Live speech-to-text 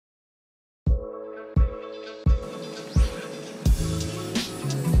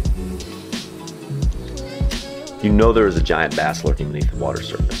you know there is a giant bass lurking beneath the water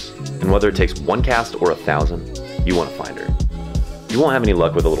surface. And whether it takes 1 cast or 1,000, you want to find her. You won't have any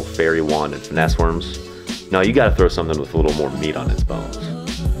luck with a little fairy wand and finesse worms. No, you gotta throw something with a little more meat on its bones.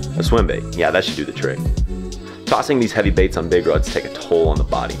 A swim bait, yeah, that should do the trick. Tossing these heavy baits on big rods take a toll on the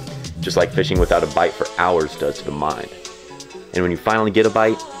body, just like fishing without a bite for hours does to the mind. And when you finally get a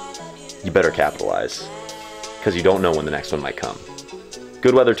bite, you better capitalize, because you don't know when the next one might come.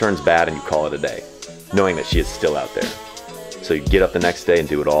 Good weather turns bad and you call it a day, knowing that she is still out there. So you get up the next day and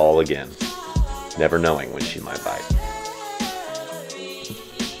do it all again, never knowing when she might bite.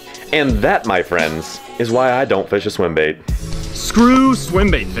 And that, my friends, is why I don't fish a swim bait. Screw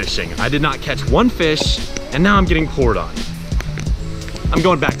swim bait fishing. I did not catch one fish, and now I'm getting poured on. I'm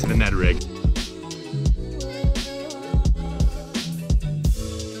going back to the Ned rig.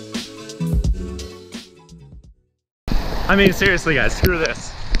 I mean, seriously guys, screw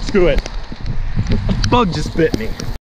this. Screw it. A bug just bit me.